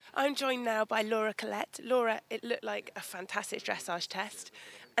I'm joined now by Laura Collett. Laura, it looked like a fantastic dressage test,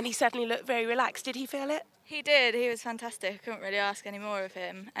 and he certainly looked very relaxed. Did he feel it? He did, he was fantastic. I couldn't really ask any more of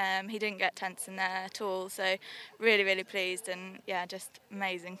him. He didn't get tense in there at all, so really, really pleased and yeah, just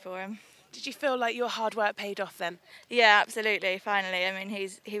amazing for him. Did you feel like your hard work paid off then? Yeah, absolutely, finally. I mean,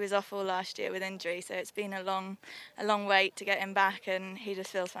 he was off all last year with injury, so it's been a long wait to get him back and he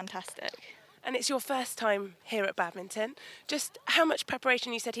just feels fantastic. And it's your first time here at Badminton. Just how much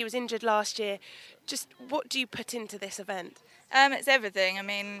preparation? You said he was injured last year. Just what do you put into this event? It's everything. I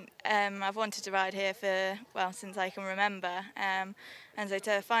mean, I've wanted to ride here since I can remember, and so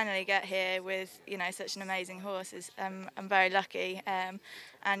to finally get here with such an amazing horse is I'm very lucky.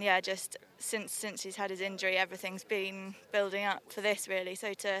 And yeah, just since he's had his injury, everything's been building up for this really.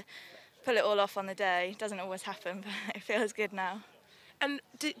 So to pull it all off on the day doesn't always happen, but it feels good now. And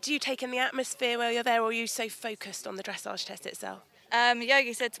do you take in the atmosphere while you're there, or are you so focused on the dressage test itself?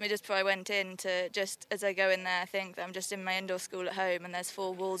 Yogi said to me just before I went in to just as I go in there think that I'm just in my indoor school at home and there's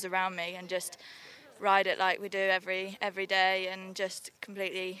 4 walls around me and just ride it like we do every day and just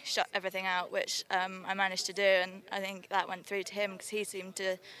completely shut everything out, which I managed to do, and I think that went through to him because he seemed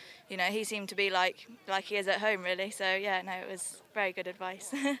to be like he is at home really. So yeah, no, it was very good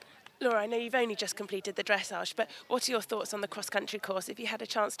advice. Laura, I know you've only just completed the dressage, but what are your thoughts on the cross-country course? Have you had a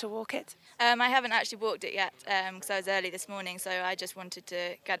chance to walk it? I haven't actually walked it yet because I was early this morning, so I just wanted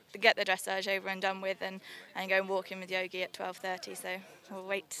to get the dressage over and done with and go and walk in with Yogi at 12:30, so we'll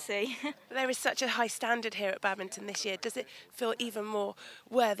wait to see. There is such a high standard here at Badminton this year. Does it feel even more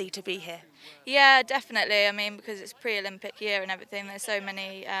worthy to be here? Yeah, definitely. I mean, because it's pre-Olympic year and everything, there's so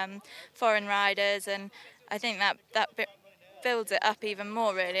many foreign riders, and I think that bit builds it up even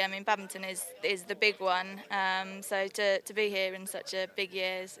more really. I mean, Badminton is the big one, so to be here in such a big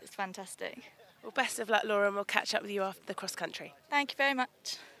year is fantastic. Well, best of luck, Laura, and we'll catch up with you after the cross country. Thank you very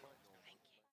much.